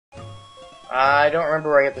I don't remember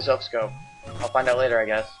where I get the silk scope. I'll find out later, I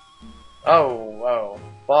guess. Oh,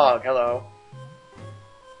 fog, hello.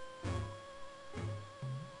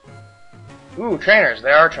 Ooh, trainers.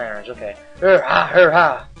 There are trainers, okay.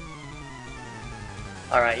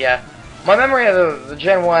 Alright, yeah. My memory of the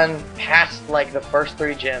Gen 1 past, like, the first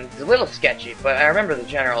 3 gens is a little sketchy, but I remember the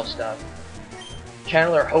general stuff.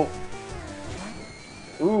 Channeler Hope.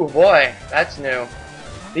 Ooh, boy, that's new.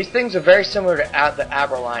 These things are very similar to the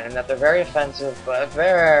Aberline in that they're very offensive, but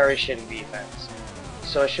very shitty defense.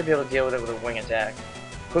 So I should be able to deal with it with a wing attack.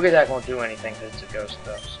 Quick attack won't do anything because it's a ghost,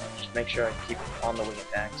 though, so just make sure I keep on the wing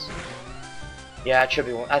attacks. Yeah, it should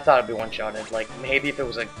be. I thought it'd be one-shotted. Like, maybe if it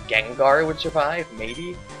was a Gengar, it would survive.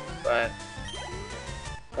 Maybe. But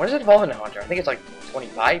when does it evolve into Hunter? I think it's like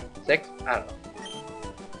 25, 6. I don't know.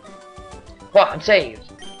 Well, I'm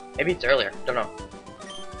saved. Maybe it's earlier. Don't know.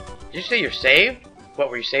 Did you say you're saved? What,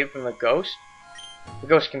 were you saved from the ghost? The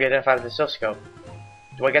ghost can be identified with the oscilloscope.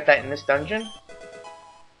 Do I get that in this dungeon?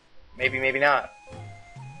 Maybe, maybe not.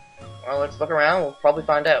 Well, let's look around. We'll probably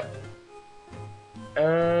find out.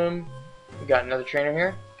 We got another trainer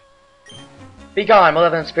here. Be gone,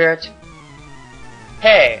 malevolent spirit.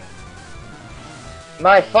 Hey!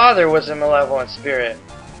 My father was a malevolent spirit.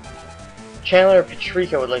 Chandler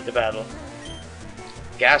Patrica would like to battle.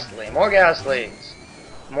 Ghastly. More ghastlies.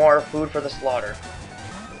 More food for the slaughter.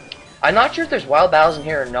 I'm not sure if there's wild battles in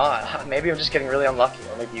here or not. Maybe I'm just getting really unlucky,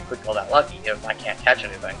 or maybe you could call that lucky if I can't catch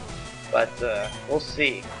anything. But, we'll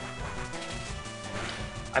see.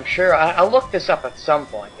 I'm sure I'll look this up at some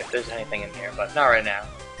point if there's anything in here, but not right now.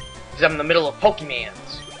 Because I'm in the middle of Pokemans.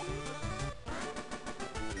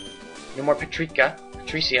 No more Patricia.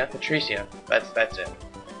 That's it.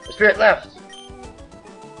 The spirit left.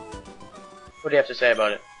 What do you have to say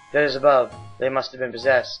about it? That is above. They must have been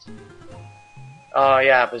possessed. Oh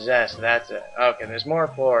yeah, possessed. That's it. Okay, there's more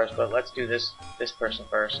floors, but let's do this person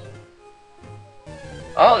first.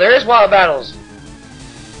 Oh, there is wild battles.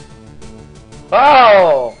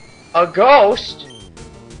 Oh, a ghost.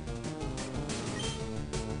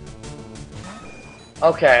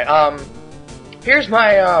 Okay. Here's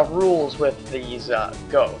my rules with these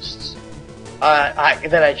ghosts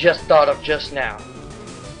that I just thought of just now.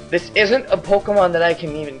 This isn't a Pokemon that I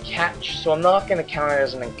can even catch, so I'm not going to count it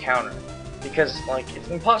as an encounter. Because, like, it's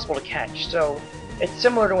impossible to catch, so it's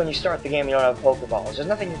similar to when you start the game and you don't have Pokeballs. There's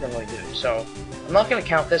nothing you can really do, so I'm not going to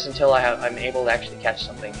count this until I'm able to actually catch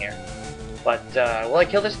something here. But, will I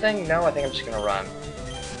kill this thing? No, I think I'm just going to run.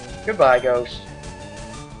 Goodbye, ghost.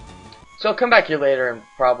 So I'll come back here later and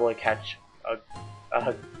probably catch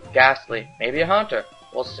a Ghastly. Maybe a Haunter.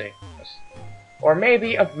 We'll see. Or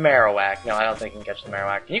maybe a Marowak. No, I don't think you can catch the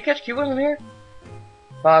Marowak. Can you catch Cubone in here?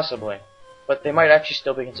 Possibly. But they might actually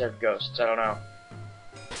still be considered ghosts. I don't know.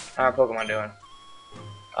 How are Pokemon doing?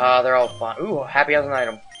 They're all fine. Ooh, Happy has an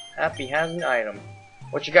item. Happy has an item.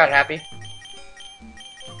 What you got, Happy?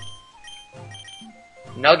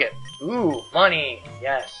 Nugget. Ooh, money.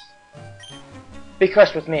 Yes. Be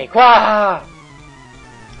cursed with me. Quah!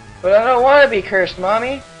 But I don't want to be cursed,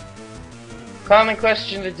 Mommy. Common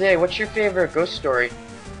question today. What's your favorite ghost story?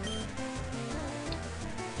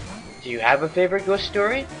 Do you have a favorite ghost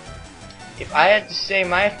story? If I had to say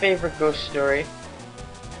my favorite ghost story,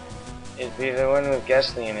 it'd be the one with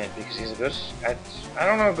Ghastly in it, because he's a ghost. I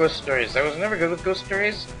don't know ghost stories. I was never good with ghost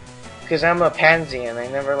stories, because I'm a pansy, and I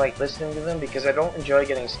never like listening to them, because I don't enjoy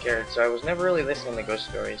getting scared, so I was never really listening to ghost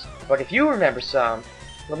stories. But if you remember some,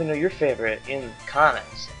 let me know your favorite in the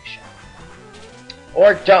comments section.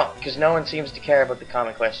 Or don't, because no one seems to care about the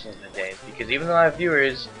comment questions these days, because even though I have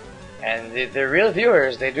viewers, and they're real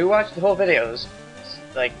viewers, they do watch the whole videos,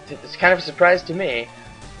 like, it's kind of a surprise to me,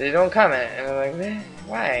 they don't comment, and I'm like, eh,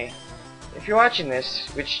 why? If you're watching this,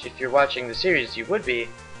 which if you're watching the series you would be,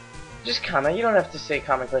 just comment. You don't have to say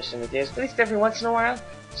comment question of the days, at least every once in a while,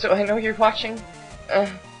 so I know you're watching.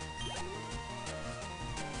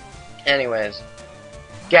 Anyways,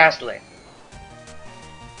 Ghastly.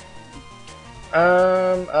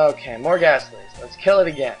 Okay, more Ghastlies. Let's kill it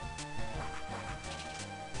again.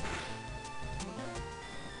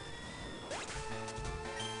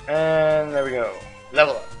 And there we go.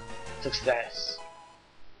 Level up. Success.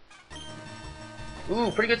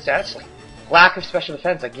 Ooh, pretty good stats. Lack of special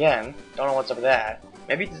defense again. Don't know what's up with that.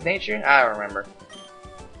 Maybe it's nature? I don't remember.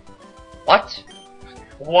 What?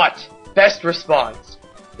 What? Best response.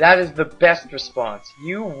 That is the best response.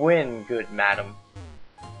 You win, good madam.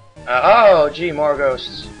 Oh, gee, more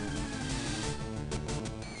ghosts.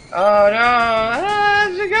 Oh no! Ah,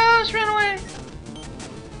 it's a ghost! Run away!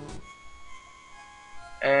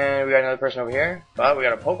 And we got another person over here. But we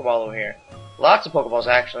got a Pokeball over here. Lots of Pokeballs,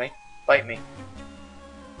 actually. Bite me.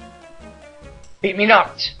 Beat me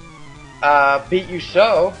not! Beat you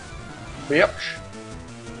so, bitch.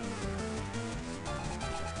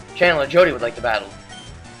 Chandler, Jody would like to battle.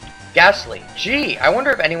 Ghastly. Gee, I wonder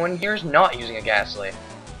if anyone here is not using a Ghastly.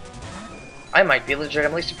 I might be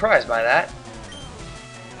legitimately surprised by that. I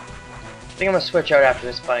think I'm gonna switch out after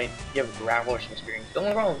this fight, give Graveler some experience. The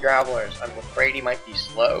only problem with Gravelers, I'm afraid he might be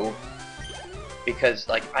slow. Because,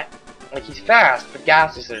 like he's fast, but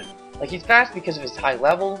Ghastlies are... Like, he's fast because of his high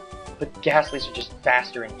level, but Ghastlies are just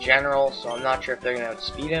faster in general, so I'm not sure if they're gonna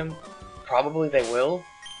outspeed him. Probably they will.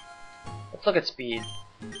 Let's look at speed.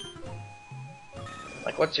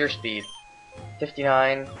 Like, what's your speed?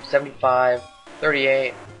 59, 75,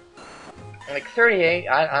 38. Like, 38,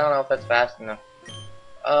 I don't know if that's fast enough.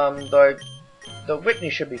 The Whitney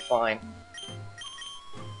should be fine.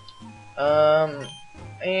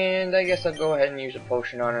 And I guess I'll go ahead and use a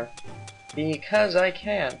potion on her. Because I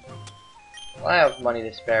can. Well, I have money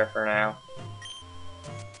to spare for now.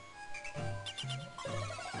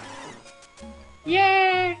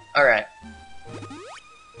 Yay! Alright.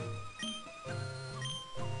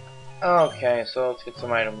 Okay, so let's get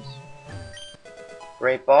some items.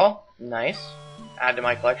 Great Ball. Nice. Add to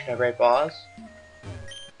my collection of Great Balls.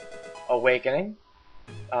 Awakening.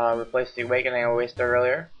 Replace the Awakening I wasted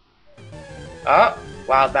earlier. Oh!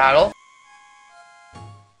 Wild Battle.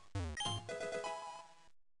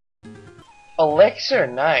 Elixir,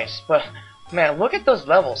 nice, but man, look at those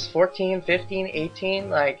levels, 14, 15, 18,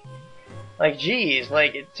 like geez,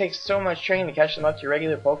 like it takes so much training to catch them up to your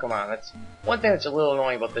regular Pokemon. That's one thing that's a little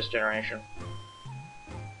annoying about this generation.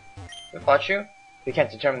 What about you? We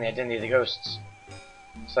can't determine the identity of the ghosts.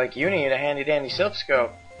 It's like you need a handy dandy silk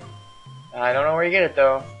scope. I don't know where you get it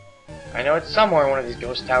though. I know it's somewhere in one of these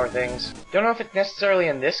ghost tower things. Don't know if it's necessarily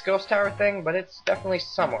in this ghost tower thing, but it's definitely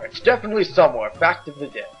somewhere. It's definitely somewhere. Fact of the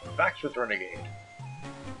day. Facts with Renegade.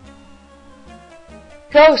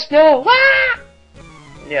 Ghost, no! Ah!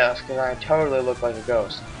 Yes, because I totally look like a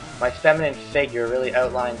ghost. My feminine figure really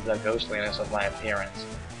outlines the ghostliness of my appearance.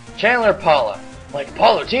 Chandler Paula. Like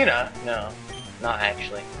Palutena? No, not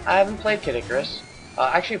actually. I haven't played Kid Icarus.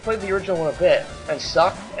 Actually played the original one a bit, and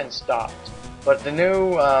sucked and stopped. But the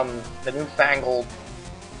new fangled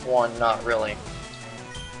one, not really.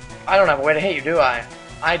 I don't have a way to hit you, do I?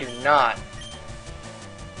 I do not.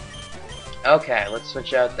 Okay, let's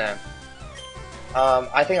switch out then.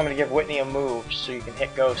 I think I'm gonna give Whitney a move so you can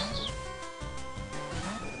hit ghosts.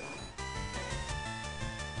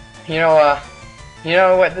 You know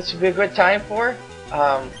what this would be a good time for?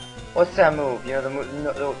 What's that move? You know the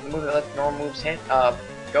move that lets normal moves hit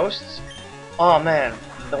ghosts? Oh man.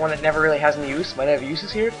 The one that never really has any use, might have uses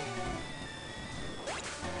here.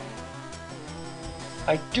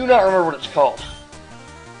 I do not remember what it's called.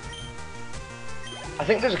 I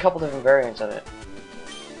think there's a couple different variants of it.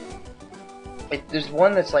 There's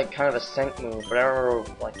one that's like kind of a scent move, but I don't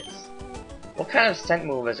remember like it's... What kind of scent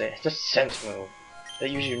move is it? It's just a scent move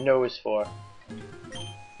that you use your nose for.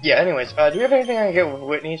 Yeah, anyways, do we have anything I can get with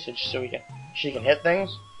Whitney so she can hit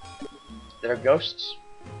things that are ghosts?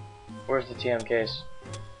 Where's the TM case?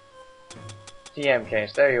 TM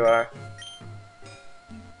case, there you are.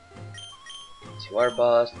 Let's see, Water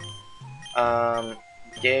Bust.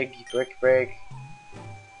 Dig, Brick Break.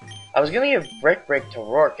 I was gonna give Brick Break to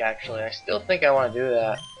Rourke actually. I still think I wanna do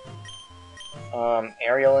that.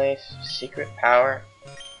 Aerial Ace, Secret Power.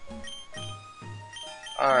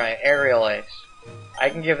 Alright, Aerial Ace. I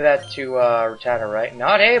can give that to Rattata, right?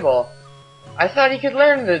 Not able. I thought he could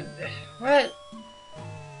learn the... What?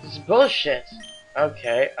 This is bullshit.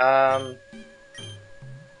 Okay, I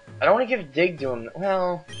don't want to give Dig to him.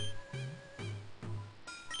 Well,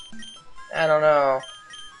 I don't know.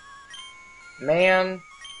 Man,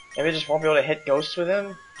 maybe I just won't be able to hit ghosts with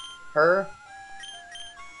him. Her.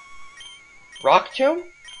 Rock Tomb?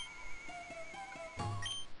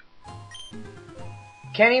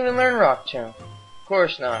 Can't even learn Rock Tomb. Of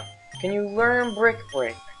course not. Can you learn Brick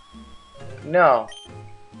Break? No.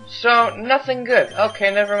 So, nothing good.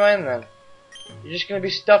 Okay, never mind then. You're just gonna be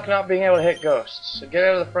stuck not being able to hit ghosts. So get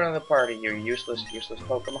out of the front of the party, you useless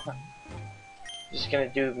Pokemon. Just gonna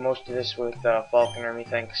do most of this with Falconer,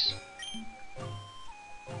 methinks.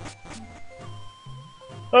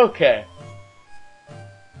 Okay.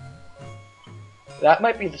 That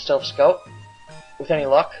might be the Stealth Scout, with any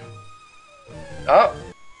luck. Oh!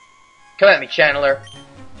 Come at me, Channeler.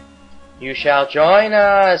 You shall join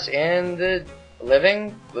us in the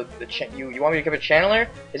living. You want me to become a Channeler?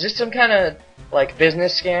 Is this some kind of like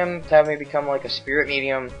business scam to have me become like a spirit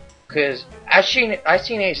medium? Cause I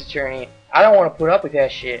seen Ace Attorney. I don't want to put up with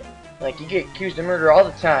that shit. Like you get accused of murder all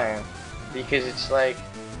the time because it's like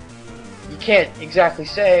you can't exactly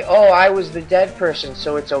say, oh, I was the dead person,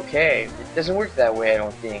 so it's okay. It doesn't work that way, I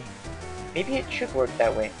don't think. Maybe it should work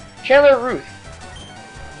that way. Chandler Ruth.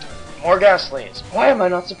 More gasolines. Why am I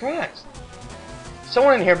not surprised?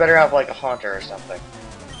 Someone in here better have like a haunter or something.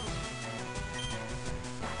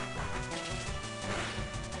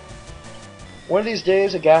 One of these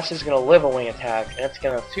days, a gas is gonna live a wing attack, and it's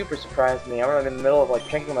gonna super surprise me. I'm gonna be in the middle of like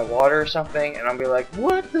drinking my water or something, and I'll be like,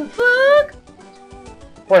 what the fuck?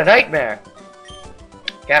 What a nightmare!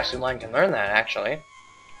 Ghastly Line can learn that, actually.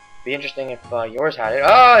 Be interesting if yours had it.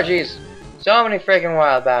 Oh, jeez! So many freaking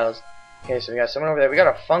wild battles. Okay, so we got someone over there. We got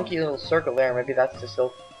a funky little circle there. Maybe that's the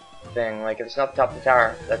silk thing. Like, if it's not the top of the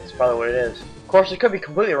tower, that's probably what it is. Of course, it could be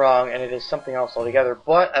completely wrong, and it is something else altogether,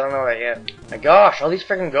 but I don't know that yet. My gosh, all these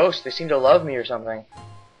freaking ghosts, they seem to love me or something.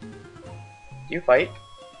 Do you fight?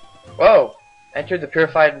 Whoa! Entered the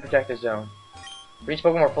purified and protected zone. Each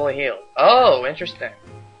Pokemon are fully healed. Oh, interesting.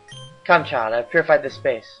 Come, child, I've purified this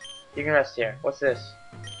space. You can rest here. What's this?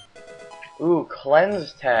 Ooh,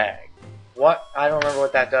 cleanse tag. What? I don't remember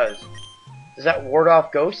what that does. Does that ward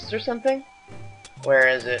off ghosts or something? Where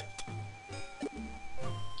is it?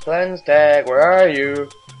 Cleanse tag, where are you?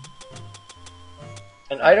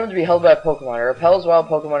 An item to be held by a Pokemon. It repels wild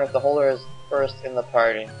Pokemon if the holder is first in the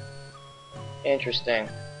party. Interesting.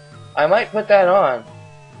 I might put that on.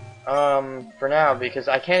 For now, because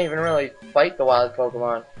I can't even really fight the wild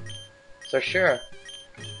Pokemon. So sure.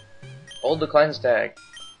 Hold the cleanse tag.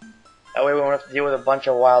 That way we won't have to deal with a bunch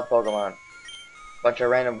of wild Pokemon. Bunch of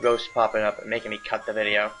random ghosts popping up and making me cut the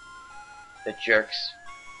video. The jerks.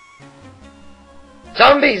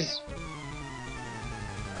 Zombies!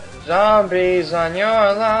 Zombies on your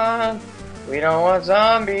lawn. We don't want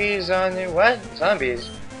zombies on your... What? Zombies?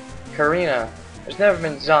 Karina. There's never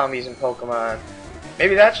been zombies in Pokemon.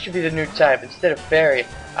 Maybe that should be the new type instead of fairy.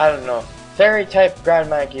 I don't know. Fairy type grind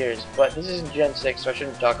my gears, but this isn't Gen 6, so I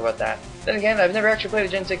shouldn't talk about that. Then again, I've never actually played a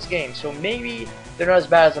Gen 6 game, so maybe they're not as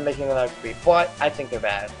bad as I'm making them out to be, but I think they're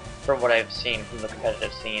bad, from what I've seen from the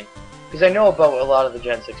competitive scene. Because I know about a lot of the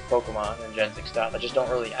Gen 6 Pokemon and Gen 6 stuff, I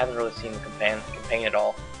haven't really seen the campaign at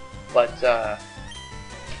all. But,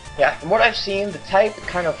 yeah, from what I've seen, the type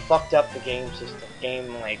kind of fucked up the game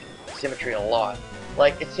system, like, symmetry a lot.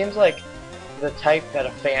 Like, it seems like the type that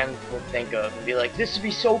a fan would think of and be like, this would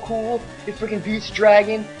be so cool, it freaking beats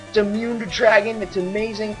Dragon, it's immune to Dragon, it's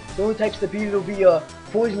amazing, the only types that beat it will be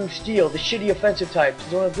Poison and Steel, the shitty offensive types,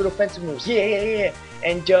 they don't have good offensive moves, yeah,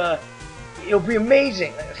 and it'll be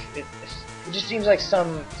amazing. It just seems like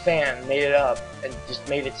some fan made it up and just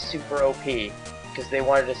made it super OP because they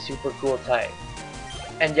wanted a super cool type,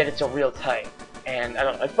 and yet it's a real type, and I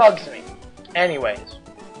don't know, it bugs me. Anyways.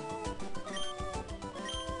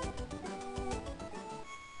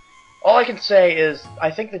 All I can say is, I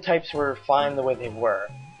think the types were fine the way they were.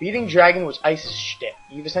 Beating Dragon was Ice's shtick.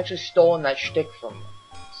 You've essentially stolen that shtick from me.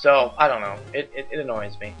 So, I don't know. It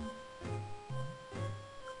annoys me.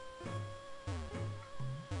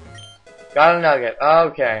 Got a nugget.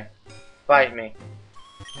 Okay. Fight me.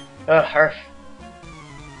 Ugh, Harf.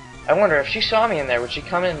 I wonder, if she saw me in there, would she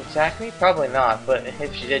come in and attack me? Probably not, but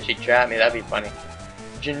if she did, she'd trap me. That'd be funny.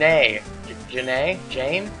 Janae?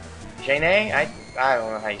 Jane? I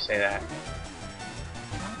don't know how you say that.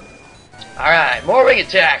 Alright, more ring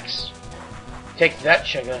attacks! Take that,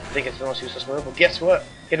 Sugar. I think it's the most useless move, but guess what?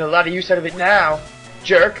 Getting a lot of use out of it now,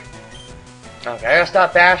 jerk! Okay, I gotta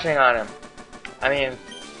stop bashing on him. I mean,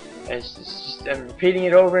 it's just, I'm repeating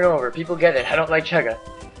it over and over. People get it. I don't like Chugga.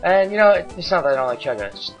 And, you know, it's not that I don't like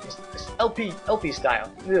Chugga. It's just it's LP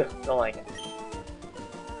style. Ugh, don't like it.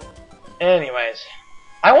 Anyways.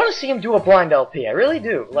 I want to see him do a blind LP. I really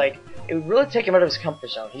do. Like, it would really take him out of his comfort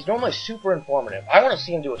zone. He's normally super informative. I want to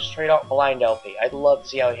see him do a straight out blind LP. I'd love to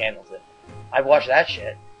see how he handles it. I've watched that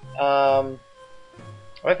shit. Have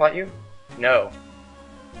I fought you? No.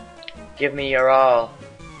 Give me your all.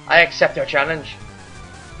 I accept your challenge.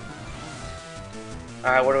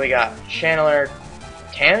 Alright, what do we got? Channeler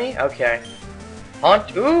Tammy? Okay.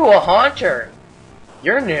 Ooh, a Haunter!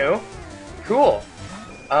 You're new. Cool.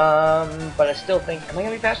 But I still think, am I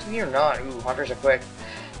gonna be faster than you or not? Ooh, Haunters are quick.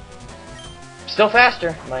 Still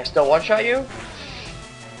faster. Am I still one-shot you?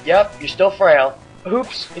 Yep, you're still frail.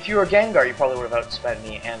 Oops, if you were Gengar, you probably would have outsped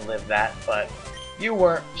me and lived that, but you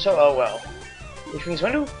weren't, so oh well. Which means,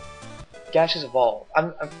 when do Gashes evolve?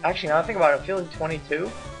 I'm actually, now I think about it, I'm feeling 22.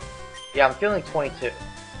 Yeah, I'm feeling 22.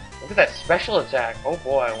 Look at that special attack. Oh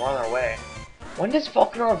boy, we're on our way. When does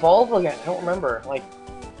Falconer evolve again? I don't remember. Like,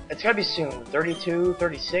 it's gotta be soon. 32,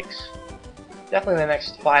 36? Definitely the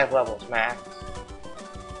next 5 levels, max.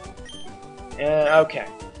 Okay.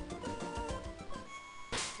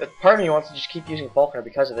 But part of me wants to just keep using Falconer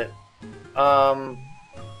because of it.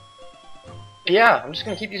 Yeah, I'm just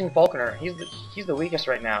gonna keep using Falconer. He's the weakest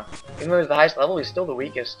right now. Even though he's the highest level, he's still the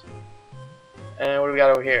weakest. And what do we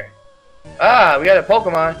got over here? Ah, we got a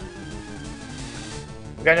Pokemon.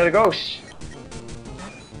 We got another ghost.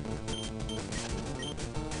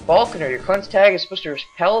 Falconer, your cleanse tag is supposed to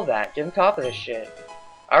repel that. Get on top of this shit.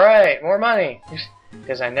 Alright, more money.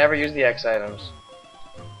 Because I never use the X items.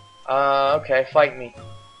 Okay, fight me.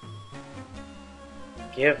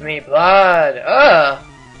 Give me blood.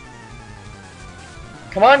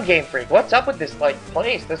 Come on, Game Freak. What's up with this, like,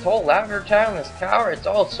 place? This whole lavender town, this tower, it's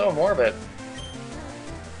all so morbid.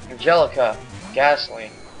 Angelica.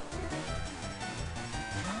 Ghastly.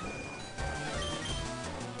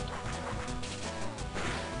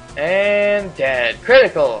 And dead.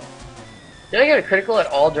 Critical. Did I get a critical at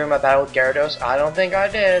all during my battle with Gyarados? I don't think I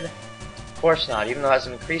did. Of course not, even though it has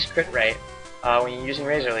an increased crit rate when you're using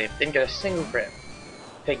Razor Leaf. Didn't get a single crit.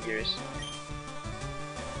 Figures.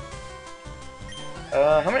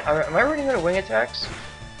 How many? Am I running out of wing attacks?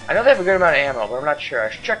 I know they have a good amount of ammo, but I'm not sure. I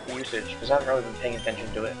should check the usage because I haven't really been paying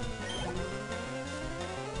attention to it.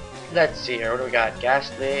 Let's see here. What do we got?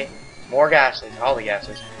 Ghastly. More Ghastlies. All the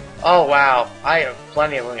Ghastlies. Oh wow, I have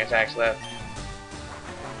plenty of wing attacks left.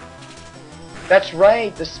 That's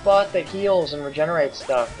right, the spot that heals and regenerates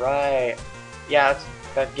stuff. Right. Yeah,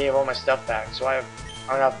 that gave all my stuff back, so I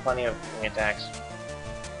have plenty of wing attacks.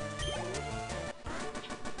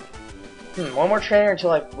 One more trainer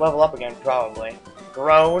until I level up again, probably.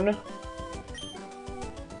 Grown.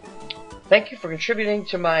 Thank you for contributing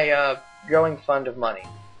to my growing fund of money.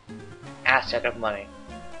 Asset of money.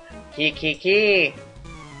 Key.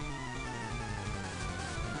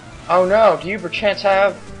 Oh no, do you perchance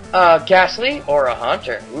have a Ghastly or a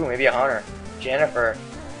Hunter? Ooh, maybe a Hunter. Jennifer.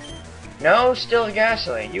 No, still a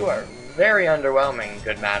Ghastly. You are very underwhelming,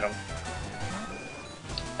 good madam.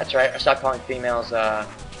 That's right, I stopped calling females,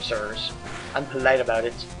 sirs. I'm polite about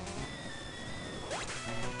it.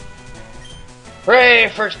 Hooray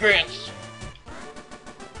for experience!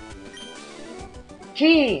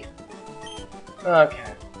 Key!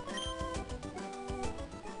 Okay.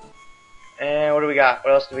 And what do we got?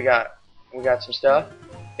 What else do we got? We got some stuff.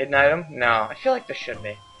 Hidden item? No. I feel like there should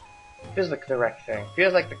be. Feels like the correct thing.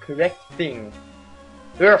 Feels like the correct thing.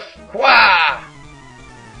 Urgh! Quah!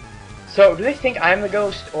 So, do they think I'm the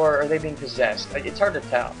ghost, or are they being possessed? It's hard to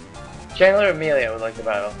tell. Chandler or Amelia would like the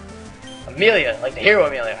battle. Amelia, like the hero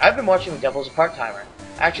Amelia. I've been watching The Devil's a Part-Timer.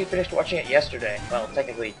 I actually finished watching it yesterday. Well,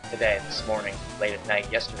 technically today, this morning, late at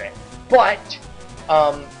night, yesterday. But,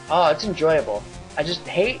 it's enjoyable. I just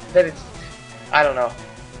hate that it's, I don't know.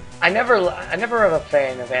 I never am a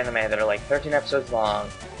fan of anime that are like 13 episodes long.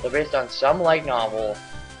 They're based on some light novel,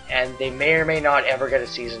 and they may or may not ever get a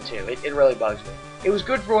season 2. It really bugs me. It was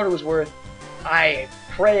good for what it was worth. I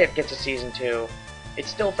pray it gets a season 2. It's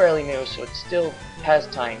still fairly new, so it still has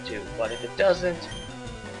time to. But if it doesn't,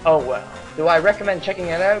 oh well. Do I recommend checking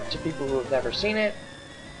it out to people who have never seen it?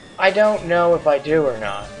 I don't know if I do or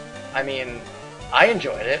not. I mean, I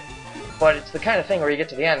enjoyed it, but it's the kind of thing where you get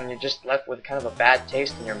to the end and you're just left with kind of a bad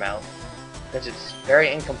taste in your mouth. Because it's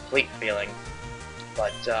very incomplete feeling.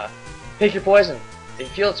 But, pick your poison. If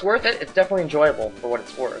you feel it's worth it, it's definitely enjoyable for what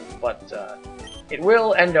it's worth. But, it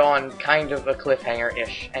will end on kind of a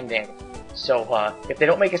cliffhanger-ish ending. So, if they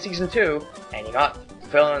don't make a season 2, and you're not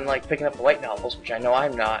feeling like picking up the light novels, which I know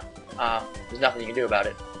I'm not, there's nothing you can do about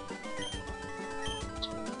it.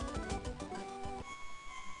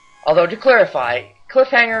 Although, to clarify,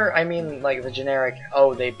 cliffhanger, I mean, like, the generic,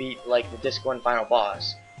 oh, they beat, like, the Disc 1 final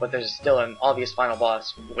boss, but there's still an obvious final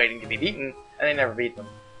boss waiting to be beaten, and they never beat them.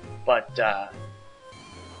 But,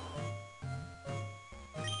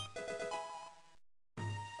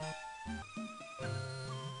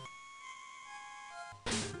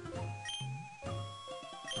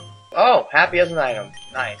 oh, happy as an item.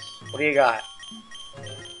 Nice. What do you got?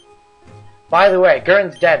 By the way,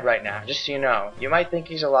 Gurn's dead right now, just so you know. You might think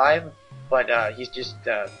he's alive, but he's just,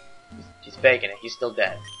 he's faking it. He's still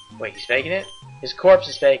dead. Wait, he's faking it? His corpse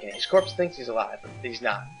is faking it. His corpse thinks he's alive, but he's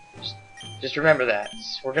not. Just remember that.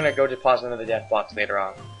 We're gonna go deposit him in the death box later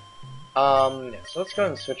on. Yeah, so let's go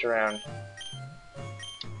and switch around.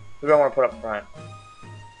 Who do I want to put up front?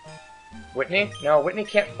 Whitney? No, Whitney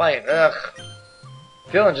can't fight. Ugh.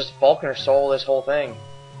 Feeling just Falconer soul this whole thing.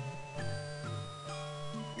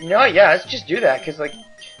 You know what, yeah, let's just do that, because, like,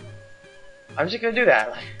 I'm just gonna do that.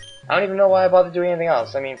 Like, I don't even know why I bothered doing anything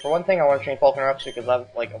else. I mean, for one thing, I want to train Falconer up so he could,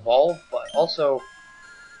 like, evolve, but also,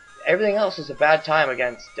 everything else is a bad time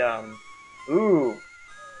against, ooh,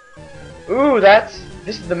 this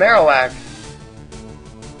is the Marowak.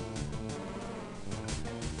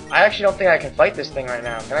 I actually don't think I can fight this thing right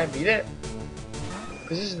now. Can I beat it?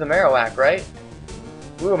 This is the Marowak, right?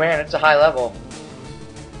 Ooh, man, it's a high level.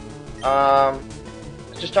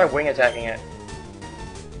 Let's just start wing attacking it.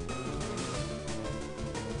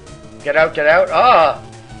 Get out, get out. Ah!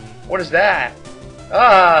 What is that?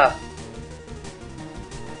 Ah!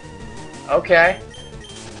 Okay.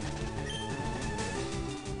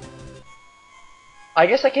 I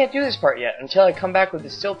guess I can't do this part yet until I come back with the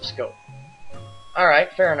Silph Scope.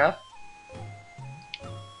 Alright, fair enough.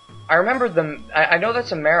 I remember I know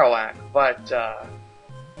that's a Marowak, but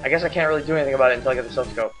I guess I can't really do anything about it until I get the Silph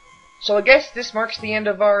Scope. So I guess this marks the end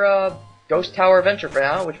of our Ghost Tower adventure for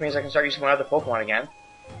now, which means I can start using my other Pokemon again.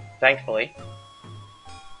 Thankfully.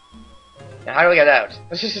 Now how do I get out?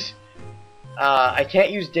 I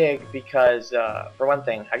can't use Dig because, for one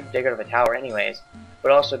thing, I can dig out of a tower anyways,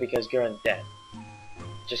 but also because Gurren's dead.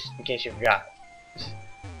 Just in case you forgot.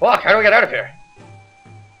 Fuck, how do I get out of here?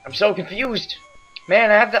 I'm so confused.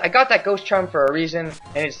 Man, I got that Ghost Charm for a reason,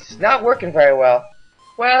 and it's not working very well.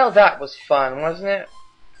 Well, that was fun, wasn't it?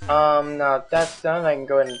 Now if that's done, I can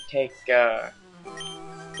go ahead and take, the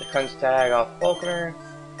Kunz tag off Falconer.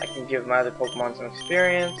 I can give my other Pokemon some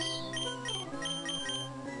experience.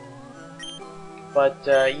 But,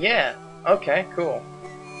 yeah. Okay, cool.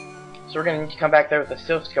 So we're gonna need to come back there with the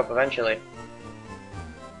Silph Scope eventually.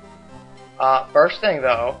 First thing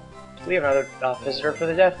though, we have another visitor for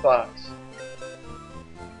the Death Box.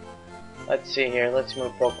 Let's see here, let's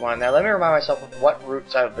move Pokemon. Now let me remind myself of what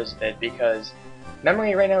routes I've visited, because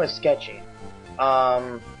memory right now is sketchy.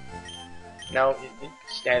 No,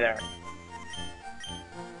 stay there.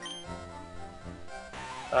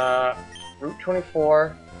 Route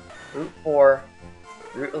 24, Route 4,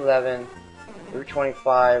 Route 11, Route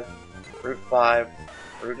 25, Route 5,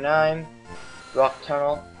 Route 9, Rock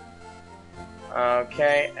Tunnel.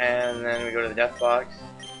 Okay, and then we go to the Death Box.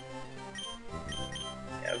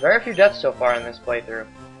 Yeah, very few deaths so far in this playthrough.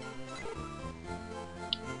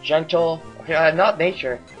 Gentle, okay, not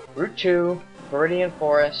nature. Route 2, Viridian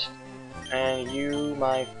Forest, and you,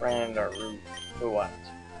 my friend, are Route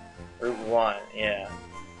 1, yeah.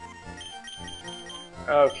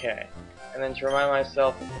 Okay, and then to remind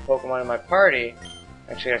myself of the Pokemon in my party,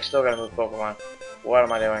 actually I still gotta move Pokemon. What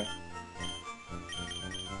am I doing?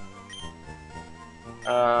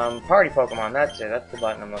 Party Pokemon, that's it, that's the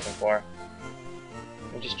button I'm looking for.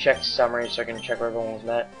 Let me just check summary so I can check where everyone was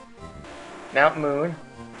met. Mount Moon,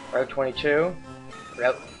 Route 22,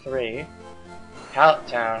 Route 3, Pallet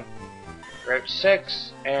Town, Route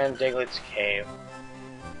 6, and Diglett's Cave.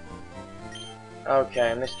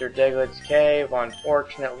 Okay, Mr. Diglett's Cave,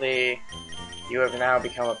 unfortunately, you have now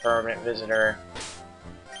become a permanent visitor.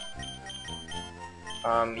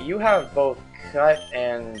 You have both Cut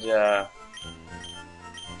and,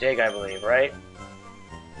 Dig, I believe, right?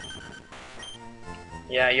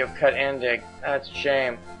 Yeah, you have Cut and Dig. That's a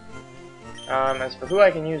shame. As for who I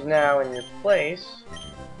can use now in your place...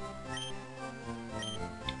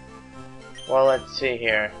 Well, let's see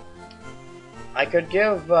here. I could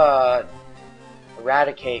give,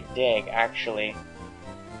 Eradicate Dig, actually.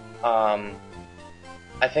 I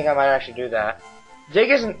think I might actually do that. Dig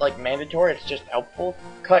isn't, like, mandatory, it's just helpful.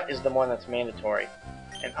 Cut is the one that's mandatory.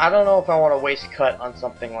 And I don't know if I want to waste Cut on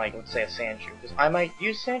something like, let's say, a Sandshrew. Because I might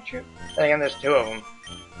use Sandshrew. Then again, there's two of them.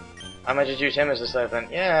 I might just use him as a slave then.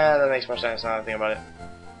 Yeah, that makes more sense now that I think about it.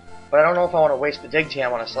 But I don't know if I want to waste the Dig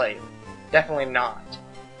TM on a slave. Definitely not.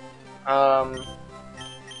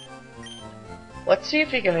 Let's see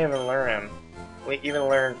if he can even learn him. We even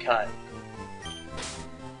learn Cut.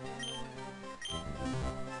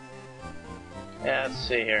 Yeah, let's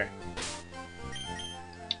see here.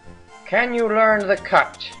 Can you learn the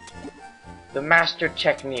Cut? The master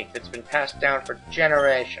technique that's been passed down for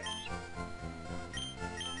generations.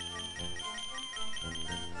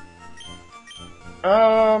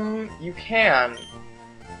 You can.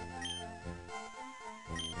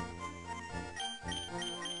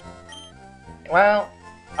 Well,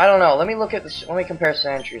 I don't know. Let me look at this. Let me compare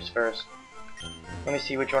Sandshrews first. Let me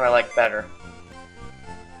see which one I like better.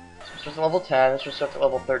 This was level 10. This was at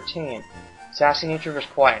level 13. Sassy Nature versus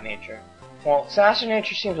Quiet Nature. Well, Sassy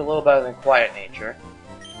Nature seems a little better than Quiet Nature.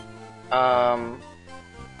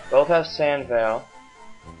 Both have Sand Veil.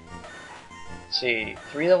 Let's see,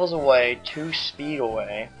 3 levels away, 2 speed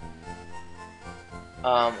away,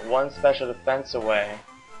 1 special defense away,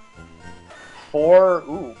 4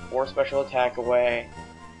 special attack away,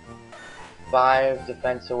 5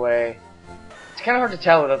 defense away. It's kind of hard to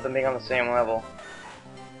tell without them being on the same level.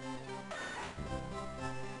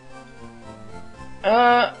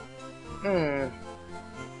 I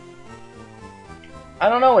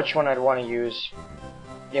don't know which one I'd want to use,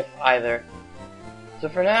 if either. So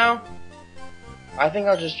for now, I think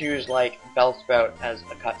I'll just use, like, Bellsprout as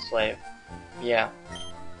a cut slave. Yeah.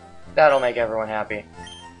 That'll make everyone happy.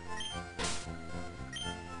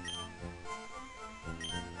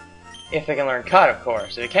 If they can learn cut, of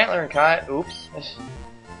course. If they can't learn cut, oops.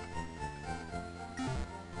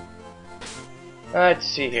 Let's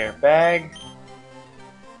see here. Bag.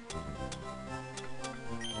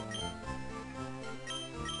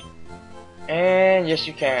 And yes,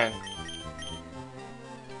 you can.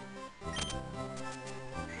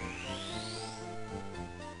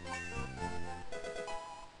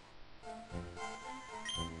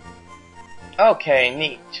 Okay,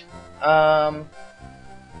 neat. Now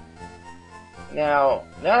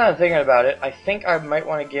that I'm thinking about it, I think I might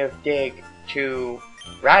want to give Dig to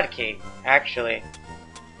Raticate, actually.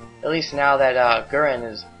 At least now that Gurren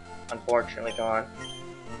is unfortunately gone.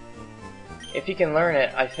 If he can learn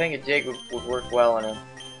it, I think a Dig would work well on him.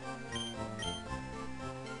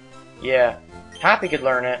 Yeah, Happy could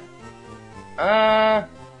learn it. I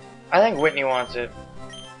think Whitney wants it.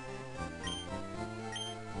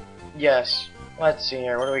 Yes. Let's see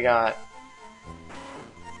here. What do we got?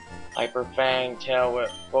 Hyper Fang, Tail Whip,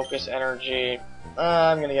 Focus Energy.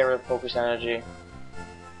 I'm gonna get rid of Focus Energy.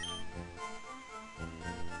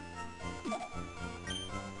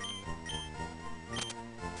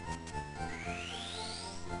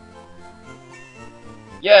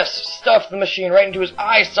 Yes! Stuff the machine right into his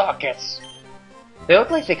eye sockets! They look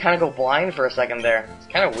like they kind of go blind for a second there. It's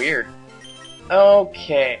kind of weird.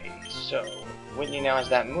 Okay, so Whitney now has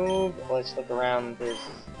that move. Let's look around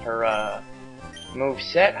her move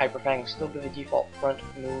set. Hyper Fang will still be the default front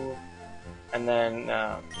move. And then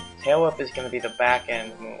Tail Whip is going to be the back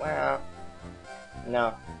end move. Well,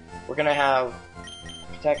 no. We're going to have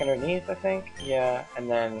attack underneath, I think. Yeah, and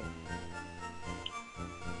then...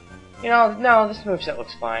 You know, no, this moveset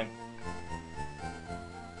looks fine.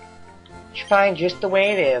 It's fine just the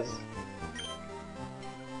way it is.